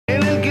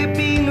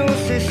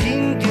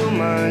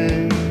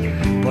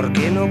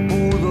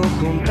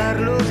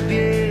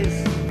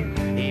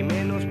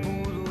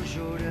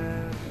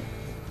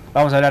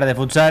Vamos a hablar de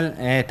futsal.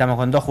 Estamos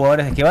con dos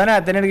jugadores que van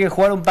a tener que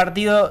jugar un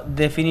partido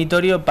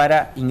definitorio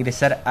para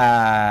ingresar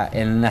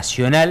al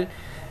Nacional,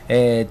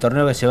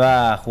 torneo que se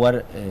va a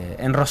jugar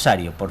en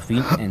Rosario, por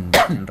fin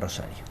en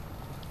Rosario.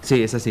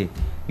 Sí, es así.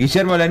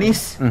 Guillermo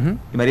Lanís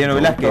y Mariano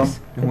Velázquez,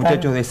 los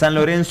muchachos de San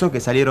Lorenzo que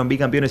salieron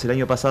bicampeones el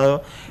año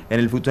pasado en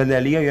el futsal de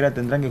la liga y ahora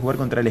tendrán que jugar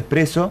contra el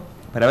Expreso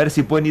para ver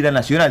si pueden ir al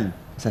Nacional.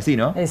 Es así,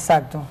 ¿no?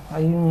 Exacto.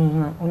 Hay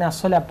una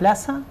sola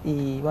plaza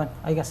y bueno,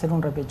 hay que hacer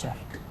un repechaje.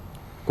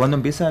 ¿Cuándo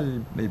empieza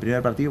el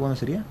primer partido? ¿Cuándo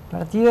sería? El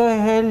partido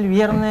es el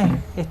viernes,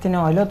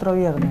 el otro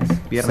viernes.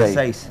 Viernes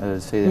 6.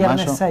 El 6 de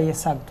Viernes mayo. 6,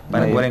 exacto.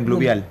 Van a jugar en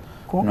Clubial.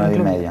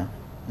 9:30.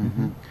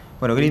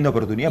 Bueno, qué linda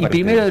oportunidad. Y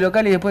primero de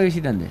local y después de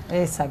visitante.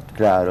 Exacto.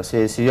 Claro, se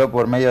decidió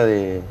por medio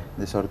de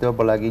sorteo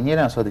por la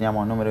quiniela. Nosotros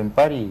teníamos número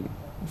impar y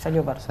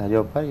Salió par.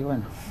 salió par y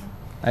bueno.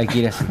 Hay que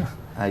ir así.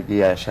 Hay que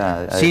ir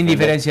allá. Sin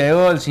diferencia de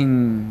gol,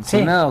 sin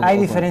Sí, nada. hay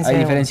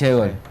diferencia de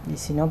gol. Y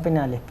si no,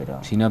 penales, pero...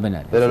 Si no,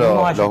 penales. Pero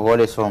los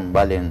goles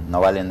no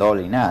valen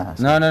doble y nada.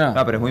 No.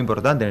 No, pero es muy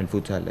importante en el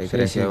futsal la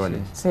diferencia de goles.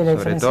 Sí, la Sobre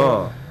diferencia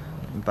todo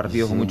en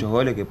partidos con muchos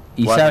goles.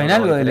 ¿Y saben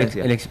algo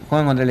del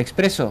juegan contra el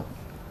Expreso?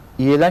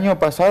 Y el año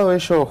pasado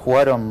ellos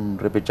jugaron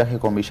repechaje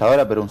con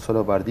Villadora, pero un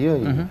solo partido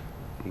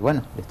y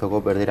bueno, les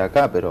tocó perder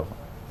acá, pero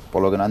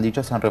por lo que nos han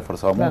dicho se han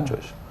reforzado mucho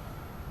ellos.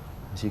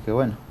 Así que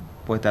bueno.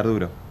 Puede estar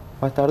duro.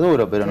 Va a estar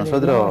duro, pero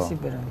nosotros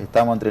pero...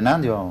 estamos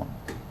entrenando y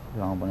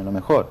vamos a poner lo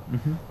mejor.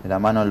 De la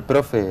mano del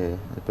profe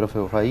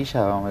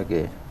Bofadilla, vamos a ver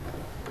qué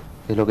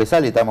es lo que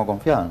sale y estamos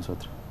confiados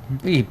nosotros.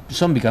 Y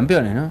son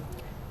bicampeones, ¿no?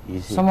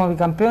 Y sí. Somos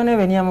bicampeones,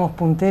 veníamos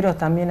punteros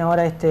también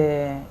ahora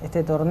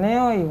este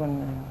torneo y bueno,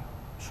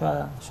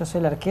 yo soy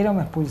el arquero,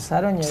 me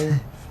expulsaron y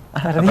ahí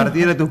A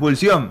partir de tu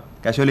expulsión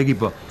cayó el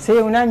equipo. Sí,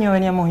 un año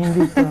veníamos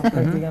invictos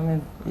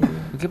prácticamente.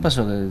 ¿Qué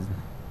pasó?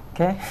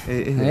 ¿Qué?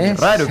 Es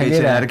raro que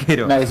echen al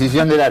arquero. Una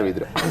decisión del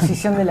árbitro.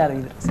 Decisión del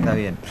árbitro. Sí. Está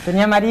bien.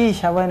 Tenía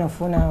amarilla, bueno,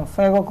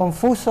 fue algo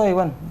confuso y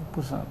bueno,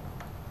 puso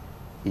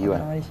Y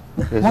bueno,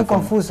 muy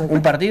confuso.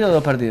 ¿Un partido o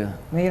dos partidos?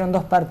 Me dieron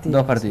dos partidos.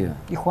 Dos partidos.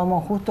 Y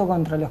jugamos justo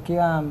contra los que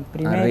iban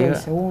primero Arriba. y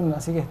segundo,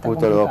 así que está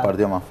justo complicado. los dos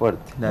partidos más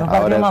fuertes. Los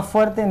partidos más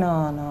fuertes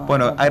no.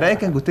 Bueno, no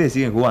agradezcan que ustedes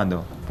siguen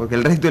jugando, porque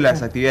el resto de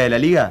las actividades de la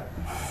liga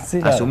sí,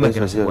 hace un mes que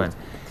no Eso se sí. juegan.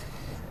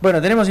 Bueno,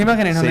 tenemos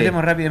imágenes, nos Sí.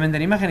 metemos rápidamente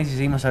en imágenes y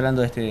seguimos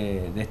hablando de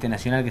este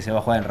Nacional que se va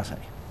a jugar en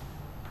Rosario.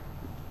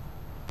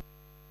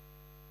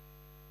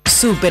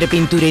 Super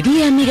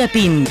Pinturería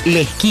Megapin, la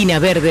esquina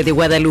verde de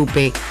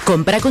Guadalupe.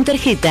 Compra con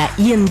tarjeta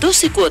y en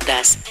 12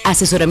 cuotas.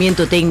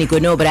 Asesoramiento técnico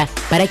en obra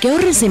para que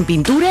ahorres en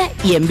pintura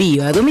y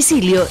envío a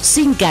domicilio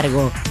sin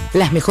cargo.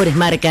 Las mejores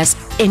marcas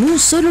en un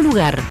solo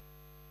lugar.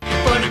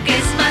 Porque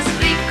es más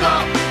rico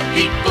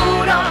y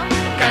puro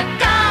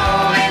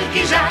cacao el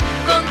quilla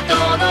con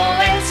todo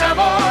el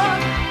sabor.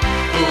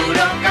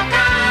 Puro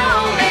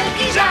cacao el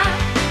quilla.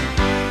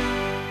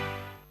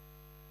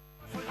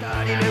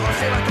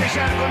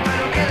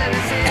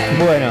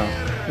 Bueno,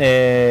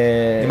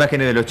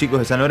 Imágenes de los chicos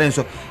de San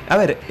Lorenzo. A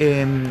ver,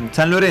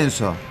 San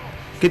Lorenzo,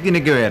 ¿qué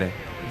tiene que ver?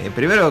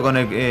 Primero con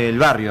el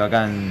barrio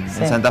acá en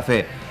Santa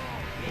Fe.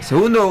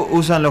 Segundo,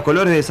 usan los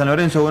colores de San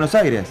Lorenzo de Buenos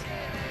Aires.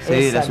 Sí, la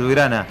Exacto.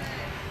 azulgrana.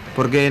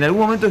 Porque en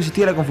algún momento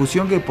existía la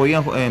confusión que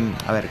podían,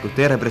 que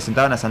ustedes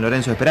representaban a San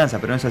Lorenzo de Esperanza,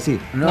 pero no es así.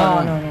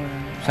 No.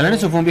 San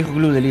Lorenzo fue un viejo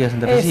club de Liga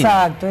Santafesino.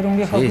 Exacto, era un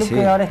viejo club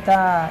que ahora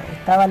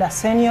estaba la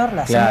senior,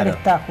 senior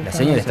está justamente. La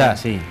senior está,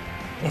 sí.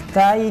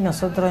 Está ahí,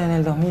 nosotros en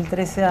el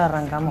 2013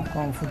 arrancamos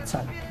con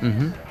futsal.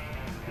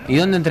 ¿Y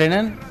dónde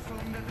entrenan?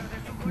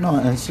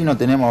 No, en sí no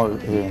tenemos,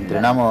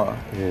 entrenamos,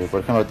 por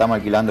ejemplo, estamos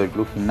alquilando el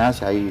club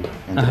gimnasia, ahí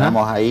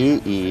entrenamos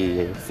ahí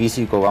y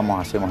físico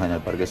hacemos en el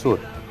Parque Sur,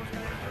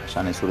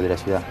 allá en el sur de la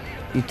ciudad.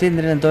 ¿Y ustedes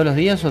entrenan todos los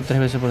días o 3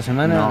 veces por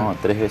semana? No,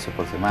 3 veces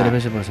por semana. 3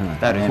 veces por semana.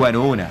 Claro, y juegan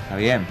una, está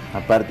bien.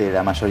 Aparte,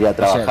 la mayoría O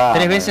trabajaba. sea,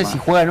 3 veces si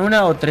juegan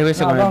una o 3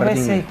 veces No, con el 2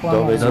 partido. veces y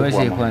jugamos. 2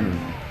 veces y juegan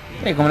una.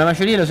 Como la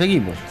mayoría de los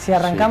equipos. Sí,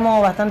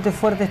 arrancamos bastante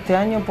fuerte este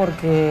año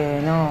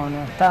porque no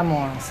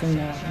estamos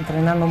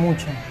entrenando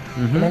mucho.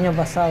 El año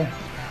pasado.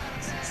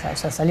 O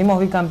sea, salimos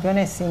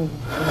bicampeones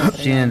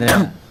Sin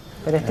entrenar.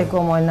 Pero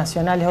como el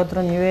Nacional es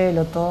otro nivel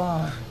o todo.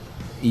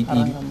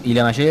 ¿Y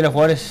la mayoría de los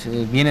jugadores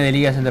viene de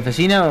Liga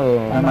Santafesina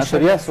o...? La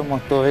mayoría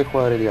somos todos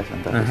jugadores de Liga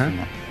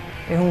Santafesina.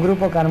 Es un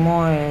grupo que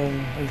armó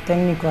el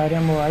técnico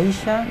Adrián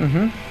Bobadilla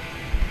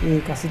y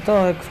casi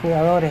todos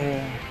exjugadores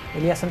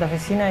de Liga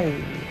Santafesina y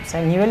o sea,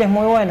 el nivel es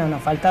muy bueno,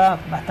 nos faltaba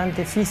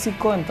bastante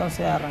físico,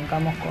 entonces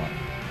arrancamos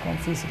con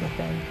físico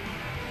este año.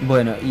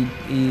 Bueno,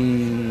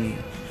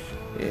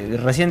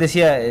 recién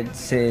decía,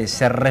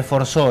 se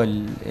reforzó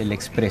el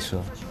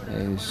Expreso.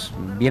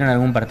 ¿Vieron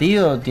algún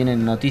partido?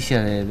 ¿Tienen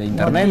noticias de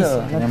internet?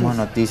 Tenemos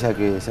noticias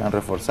que se han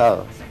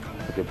reforzado.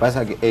 Lo que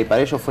pasa es que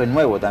para ellos fue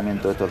nuevo también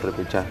todo esto el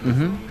repechaje.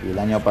 Y el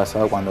año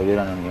pasado cuando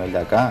vieron el nivel de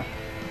acá...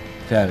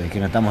 Claro, es que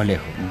no estamos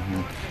lejos.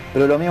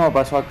 Pero lo mismo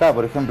pasó acá,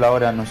 por ejemplo,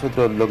 ahora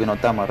nosotros lo que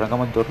notamos,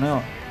 arrancamos el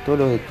torneo, todos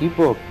los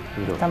equipos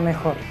están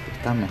mejor.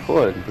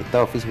 El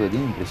estado físico que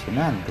tiene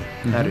impresionante.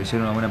 Claro,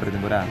 hicieron una buena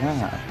pretemporada.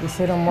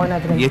 Hicieron buena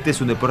pretemporada. Y este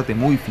es un deporte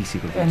muy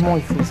físico. Es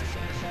muy físico.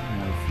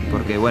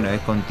 Porque bueno,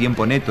 es con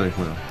tiempo neto de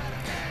juego.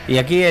 Y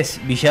aquí es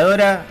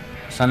Villadora,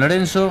 San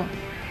Lorenzo,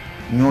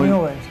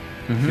 Newell's.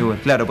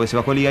 Claro, pues se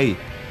bajó Liga ahí.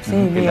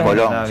 Sí, Liga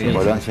ahí.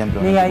 Colón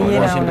siempre. Liga ahí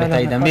era siempre está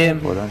ahí también.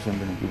 Colón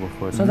siempre un equipo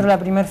fuerte. Nosotros la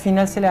primera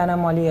final se la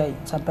ganamos a Liga ahí.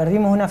 O sea,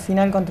 perdimos una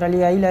final contra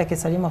Liga ahí la vez que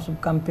salimos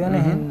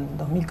subcampeones en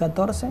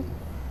 2014.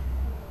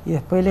 Y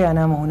después le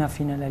ganamos una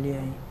final a Liga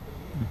ahí.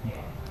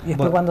 Y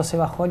después cuando se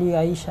bajó Liga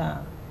ahí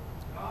ya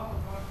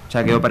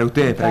quedó para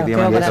ustedes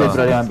prácticamente. Y ese es el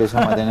problema que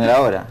empezamos a tener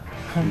ahora.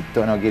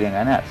 Todos no quieren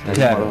ganar.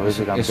 Claro,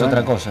 es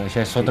otra cosa,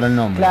 ya es otro el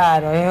nombre.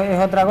 Claro, es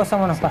otra cosa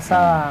como nos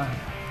pasaba.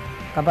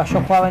 Capaz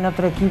yo jugaba en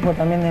otro equipo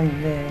también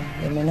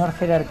de menor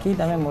jerarquía,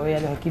 también movía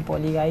los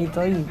equipos de Liga ahí y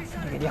todo, y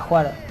quería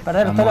jugar.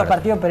 Perder todos los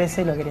partidos, pero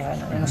ese lo querías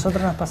ganar. A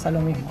nosotros nos pasa lo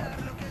mismo.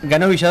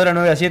 Ganó Villadora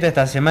 9-7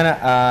 esta semana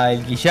a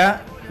El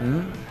Quillá,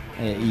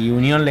 y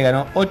Unión le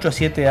ganó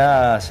 8-7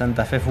 a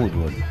Santa Fe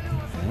Fútbol.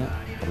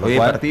 Hoy hay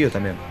partidos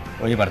también.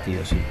 Hoy hay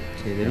partidos, sí.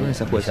 Sí, de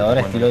lunes a jueves.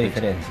 Villadora estiló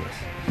diferencias.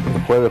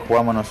 El jueves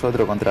jugamos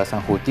nosotros contra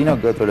San Justino,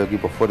 que otro de los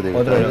equipos fuertes.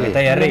 Otro de los que está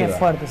ahí arriba. Es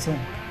fuerte, sí.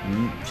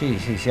 Sí,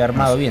 se ha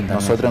armado bien también.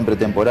 Nosotros en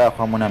pretemporada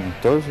jugamos un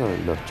amistoso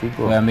y los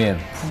chicos, juegan bien.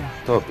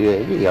 todos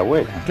pibes de liga,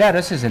 vuelan. Claro,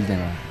 ese es el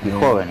tema. Y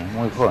jóvenes,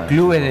 muy jóvenes.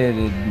 Clubes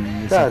de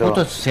Claro.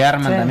 justo se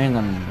arman también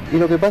con... Y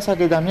lo que pasa es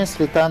que también se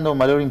le está dando un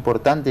valor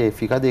importante.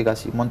 Fíjate que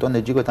casi un montón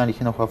de chicos están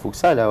eligiendo jugar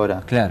futsal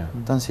ahora. Claro.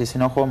 Entonces, si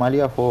no juego más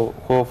liga,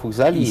 juego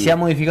futsal. Y se ha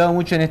modificado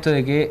mucho en esto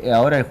de que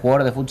ahora el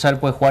jugador de futsal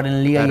puede jugar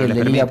en liga, claro, y el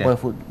de liga puede.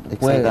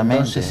 Exactamente.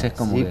 Entonces es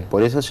como sí, que...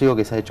 por eso digo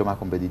que se ha hecho más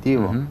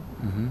competitivo.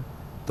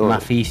 Todo.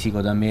 Más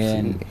físico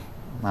también. Sí,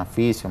 más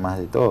físico, más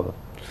de todo.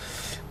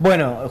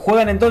 Bueno,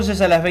 juegan entonces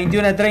a las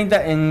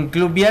 21:30 en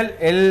Club Vial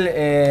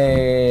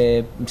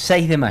el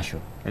 6 de mayo.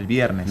 El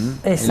viernes.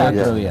 Exacto. El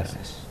otro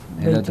viernes.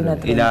 El otro 21:30.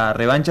 viernes. Y la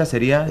revancha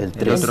sería El el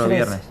 3. otro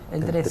viernes.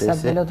 El 3,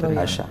 exacto, el otro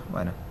viernes. allá.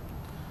 Bueno,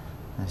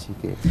 Así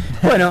que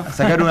Bueno,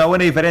 sacar una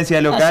buena diferencia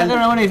de local. sacar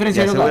una buena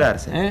diferencia y de local.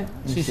 asegurarse.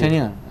 Sí,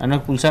 señor. A no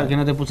expulsar, que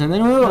no te expulsen de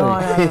nuevo. No,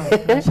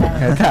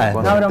 Ya está. no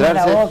abro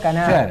la boca,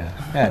 nada.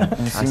 Claro.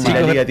 Así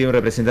la liga tiene un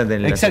representante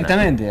en el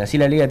Exactamente, así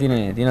la liga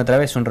tiene otra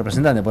vez un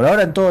representante. Por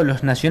ahora en todos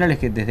los nacionales,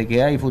 que desde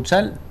que hay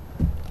futsal,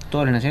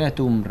 todos los nacionales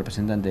tuvo un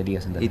representante de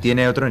Liga Santafesina. Y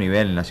tiene otro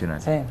nivel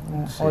nacional. Sí,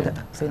 otra.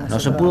 Sí, No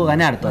se pudo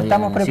ganar todavía.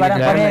 Estamos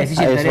preparando Así que para la eso.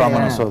 difícil a eso tarea vamos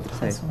de nosotros.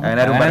 A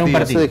ganar un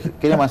partido. Nosotros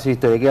queremos hacer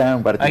historia, hay que ganar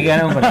un partido. Hay que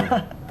ganar un partido.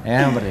 Hay que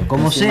ganar un partido.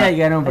 Como sea, hay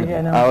que ganar un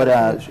partido.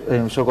 Ahora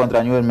yo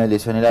contra Newell me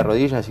lesioné la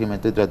rodilla, así que me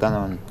estoy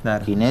tratando en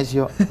Claro.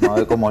 kinesio. Vamos a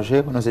ver cómo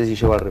llego, no sé si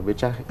llego al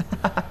repechaje.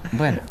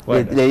 Bueno,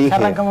 Le dije,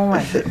 Arrancamos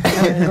mal.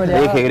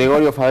 le dije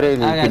Gregorio Fabré,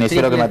 el Haga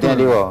kinesiero que triple me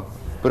atiende, le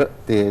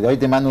digo, hoy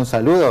te mando un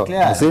saludo.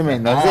 Claro. Haceme,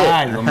 no Haga sé.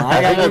 algo, haga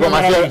Haceme alguna como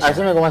hacía- maravilla.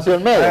 haceme como hacía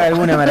el medio. haga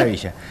alguna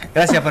maravilla.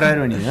 Gracias por haber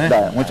venido.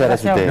 Dale, muchas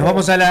gracias a ustedes. Nos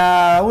vamos a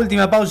la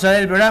última pausa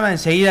del programa.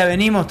 Enseguida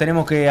venimos.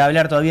 Tenemos que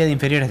hablar todavía de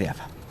inferiores de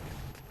AFA.